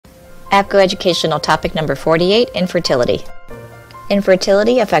APGO Educational Topic Number 48, Infertility.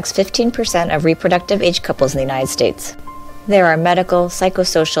 Infertility affects 15% of reproductive age couples in the United States. There are medical,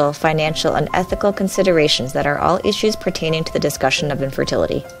 psychosocial, financial, and ethical considerations that are all issues pertaining to the discussion of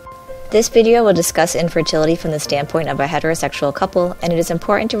infertility. This video will discuss infertility from the standpoint of a heterosexual couple, and it is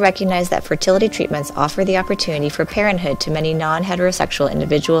important to recognize that fertility treatments offer the opportunity for parenthood to many non-heterosexual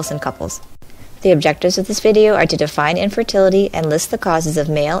individuals and couples. The objectives of this video are to define infertility and list the causes of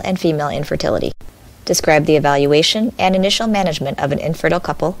male and female infertility, describe the evaluation and initial management of an infertile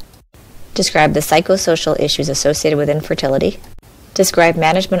couple, describe the psychosocial issues associated with infertility, describe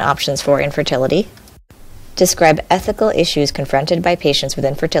management options for infertility, describe ethical issues confronted by patients with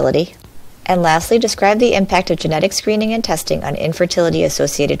infertility, and lastly, describe the impact of genetic screening and testing on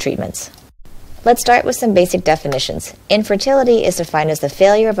infertility-associated treatments. Let's start with some basic definitions. Infertility is defined as the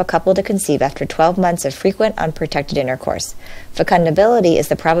failure of a couple to conceive after 12 months of frequent unprotected intercourse. Fecundability is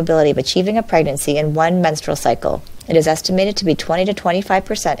the probability of achieving a pregnancy in one menstrual cycle. It is estimated to be 20 to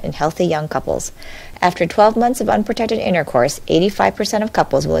 25% in healthy young couples. After 12 months of unprotected intercourse, 85% of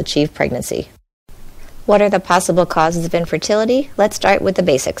couples will achieve pregnancy. What are the possible causes of infertility? Let's start with the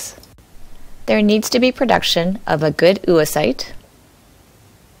basics. There needs to be production of a good oocyte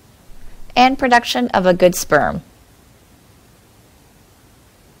and production of a good sperm.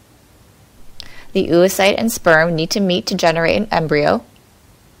 The oocyte and sperm need to meet to generate an embryo,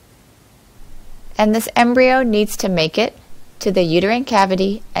 and this embryo needs to make it to the uterine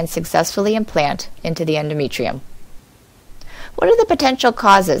cavity and successfully implant into the endometrium. What are the potential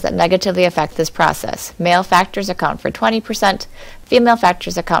causes that negatively affect this process? Male factors account for 20%, female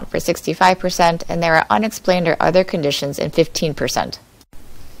factors account for 65%, and there are unexplained or other conditions in 15%.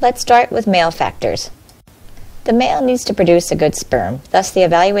 Let's start with male factors. The male needs to produce a good sperm, thus the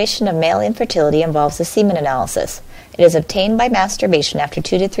evaluation of male infertility involves a semen analysis. It is obtained by masturbation after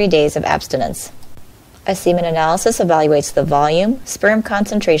 2 to 3 days of abstinence. A semen analysis evaluates the volume, sperm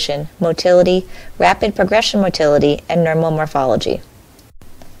concentration, motility, rapid progression motility, and normal morphology.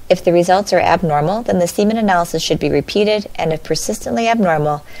 If the results are abnormal, then the semen analysis should be repeated, and if persistently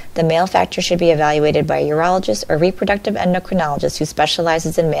abnormal, the male factor should be evaluated by a urologist or reproductive endocrinologist who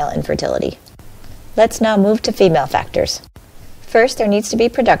specializes in male infertility. Let's now move to female factors. First, there needs to be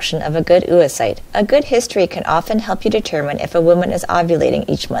production of a good oocyte. A good history can often help you determine if a woman is ovulating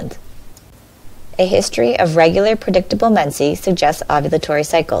each month. A history of regular, predictable menses suggests ovulatory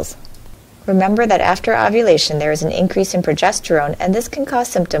cycles. Remember that after ovulation there is an increase in progesterone, and this can cause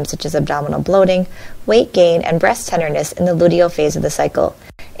symptoms such as abdominal bloating, weight gain, and breast tenderness in the luteal phase of the cycle.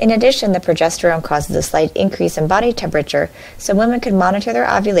 In addition, the progesterone causes a slight increase in body temperature, so women can monitor their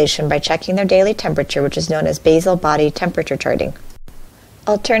ovulation by checking their daily temperature, which is known as basal body temperature charting.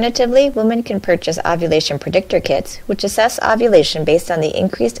 Alternatively, women can purchase ovulation predictor kits, which assess ovulation based on the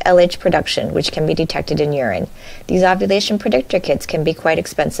increased LH production, which can be detected in urine. These ovulation predictor kits can be quite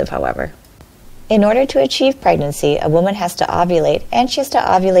expensive, however. In order to achieve pregnancy, a woman has to ovulate, and she has to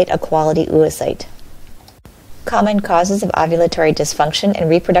ovulate a quality oocyte. Common causes of ovulatory dysfunction in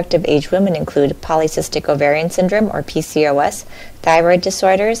reproductive age women include polycystic ovarian syndrome, or PCOS, thyroid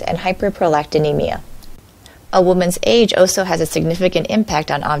disorders, and hyperprolactinemia. A woman's age also has a significant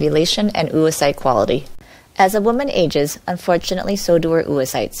impact on ovulation and oocyte quality. As a woman ages, unfortunately so do her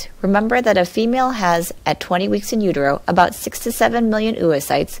oocytes. Remember that a female has, at 20 weeks in utero, about 6 to 7 million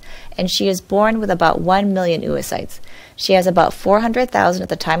oocytes, and she is born with about 1 million oocytes. She has about 400,000 at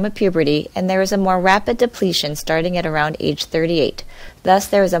the time of puberty, and there is a more rapid depletion starting at around age 38. Thus,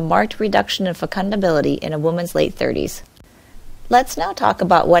 there is a marked reduction in fecundability in a woman's late 30s. Let's now talk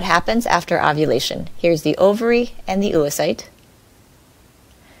about what happens after ovulation. Here's the ovary and the oocyte,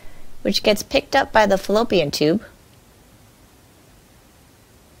 which gets picked up by the fallopian tube,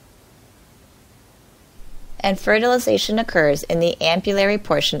 and fertilization occurs in the ampullary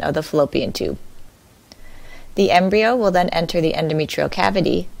portion of the fallopian tube. The embryo will then enter the endometrial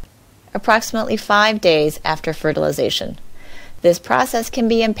cavity approximately 5 days after fertilization. This process can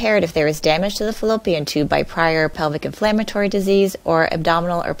be impaired if there is damage to the fallopian tube by prior pelvic inflammatory disease or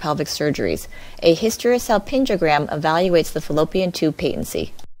abdominal or pelvic surgeries. A hysterosalpingogram evaluates the fallopian tube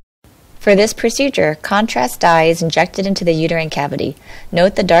patency. For this procedure, contrast dye is injected into the uterine cavity.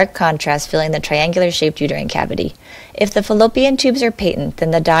 Note the dark contrast filling the triangular-shaped uterine cavity. If the fallopian tubes are patent,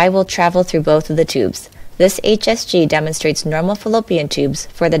 then the dye will travel through both of the tubes. This HSG demonstrates normal fallopian tubes,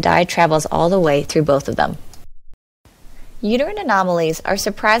 for the dye travels all the way through both of them. Uterine anomalies are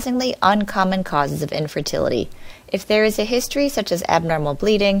surprisingly uncommon causes of infertility. If there is a history such as abnormal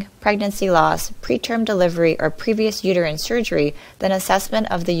bleeding, pregnancy loss, preterm delivery, or previous uterine surgery, then assessment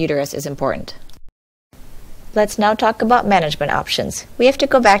of the uterus is important. Let's now talk about management options. We have to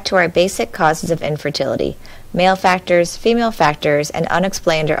go back to our basic causes of infertility: male factors, female factors, and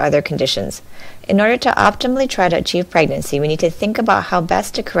unexplained or other conditions. In order to optimally try to achieve pregnancy, we need to think about how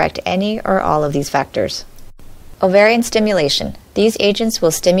best to correct any or all of these factors. Ovarian stimulation. These agents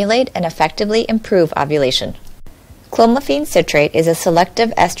will stimulate and effectively improve ovulation. Clomiphene citrate is a selective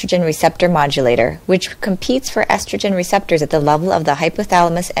estrogen receptor modulator, which competes for estrogen receptors at the level of the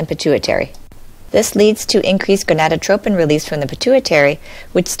hypothalamus and pituitary. This leads to increased gonadotropin release from the pituitary,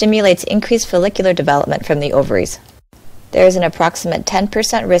 which stimulates increased follicular development from the ovaries. There is an approximate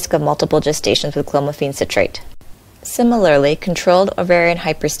 10% risk of multiple gestations with clomiphene citrate. Similarly, controlled ovarian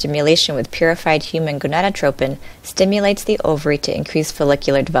hyperstimulation with purified human gonadotropin stimulates the ovary to increase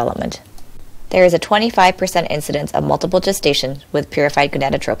follicular development. There is a 25% incidence of multiple gestation with purified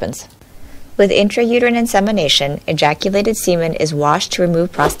gonadotropins. With intrauterine insemination, ejaculated semen is washed to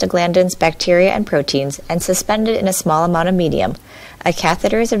remove prostaglandins, bacteria, and proteins and suspended in a small amount of medium. A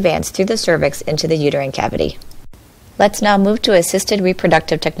catheter is advanced through the cervix into the uterine cavity. Let's now move to assisted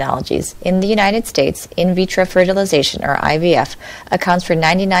reproductive technologies. In the United States, in vitro fertilization, or IVF, accounts for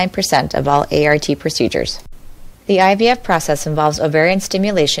 99% of all ART procedures. The IVF process involves ovarian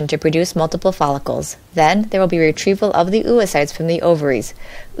stimulation to produce multiple follicles. Then, there will be retrieval of the oocytes from the ovaries.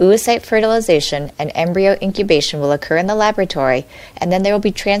 Oocyte fertilization and embryo incubation will occur in the laboratory, and then there will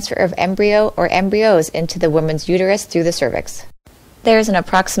be transfer of embryo or embryos into the woman's uterus through the cervix. There is an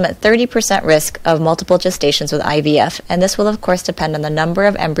approximate 30% risk of multiple gestations with IVF, and this will of course depend on the number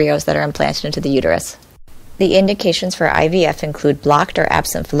of embryos that are implanted into the uterus. The indications for IVF include blocked or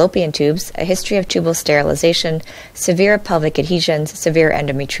absent fallopian tubes, a history of tubal sterilization, severe pelvic adhesions, severe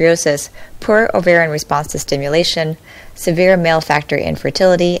endometriosis, poor ovarian response to stimulation, severe male factor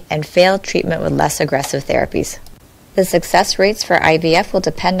infertility, and failed treatment with less aggressive therapies. The success rates for IVF will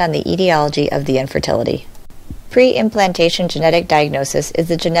depend on the etiology of the infertility. Pre-implantation genetic diagnosis is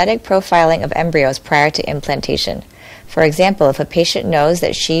the genetic profiling of embryos prior to implantation. For example, if a patient knows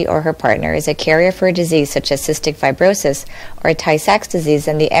that she or her partner is a carrier for a disease such as cystic fibrosis or Tay-Sachs disease,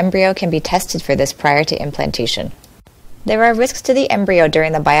 then the embryo can be tested for this prior to implantation. There are risks to the embryo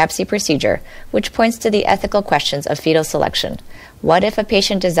during the biopsy procedure, which points to the ethical questions of fetal selection. What if a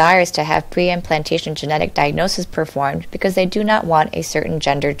patient desires to have pre-implantation genetic diagnosis performed because they do not want a certain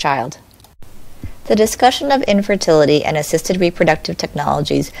gendered child? The discussion of infertility and assisted reproductive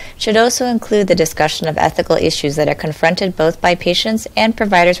technologies should also include the discussion of ethical issues that are confronted both by patients and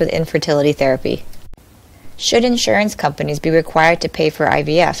providers with infertility therapy. Should insurance companies be required to pay for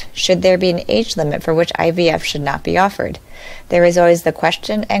IVF? Should there be an age limit for which IVF should not be offered? There is always the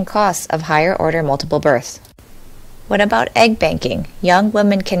question and costs of higher-order multiple births. What about egg banking? Young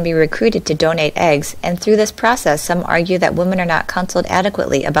women can be recruited to donate eggs, and through this process, some argue that women are not counseled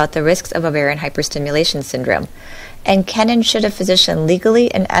adequately about the risks of ovarian hyperstimulation syndrome. And can and should a physician legally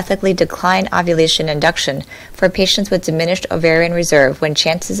and ethically decline ovulation induction for patients with diminished ovarian reserve when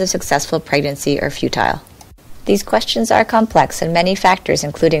chances of successful pregnancy are futile? These questions are complex, and many factors,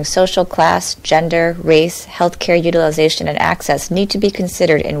 including social class, gender, race, healthcare utilization, and access, need to be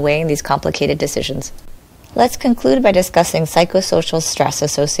considered in weighing these complicated decisions. Let's conclude by discussing psychosocial stress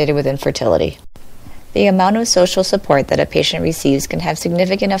associated with infertility. The amount of social support that a patient receives can have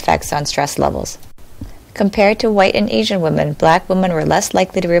significant effects on stress levels. Compared to white and Asian women, Black women were less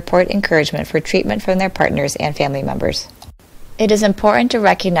likely to report encouragement for treatment from their partners and family members. It is important to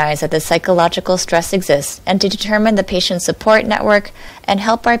recognize that the psychological stress exists and to determine the patient support network and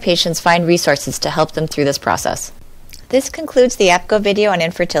help our patients find resources to help them through this process. This concludes the APGO video on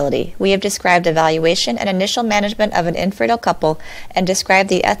infertility. We have described evaluation and initial management of an infertile couple and described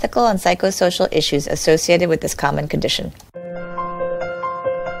the ethical and psychosocial issues associated with this common condition.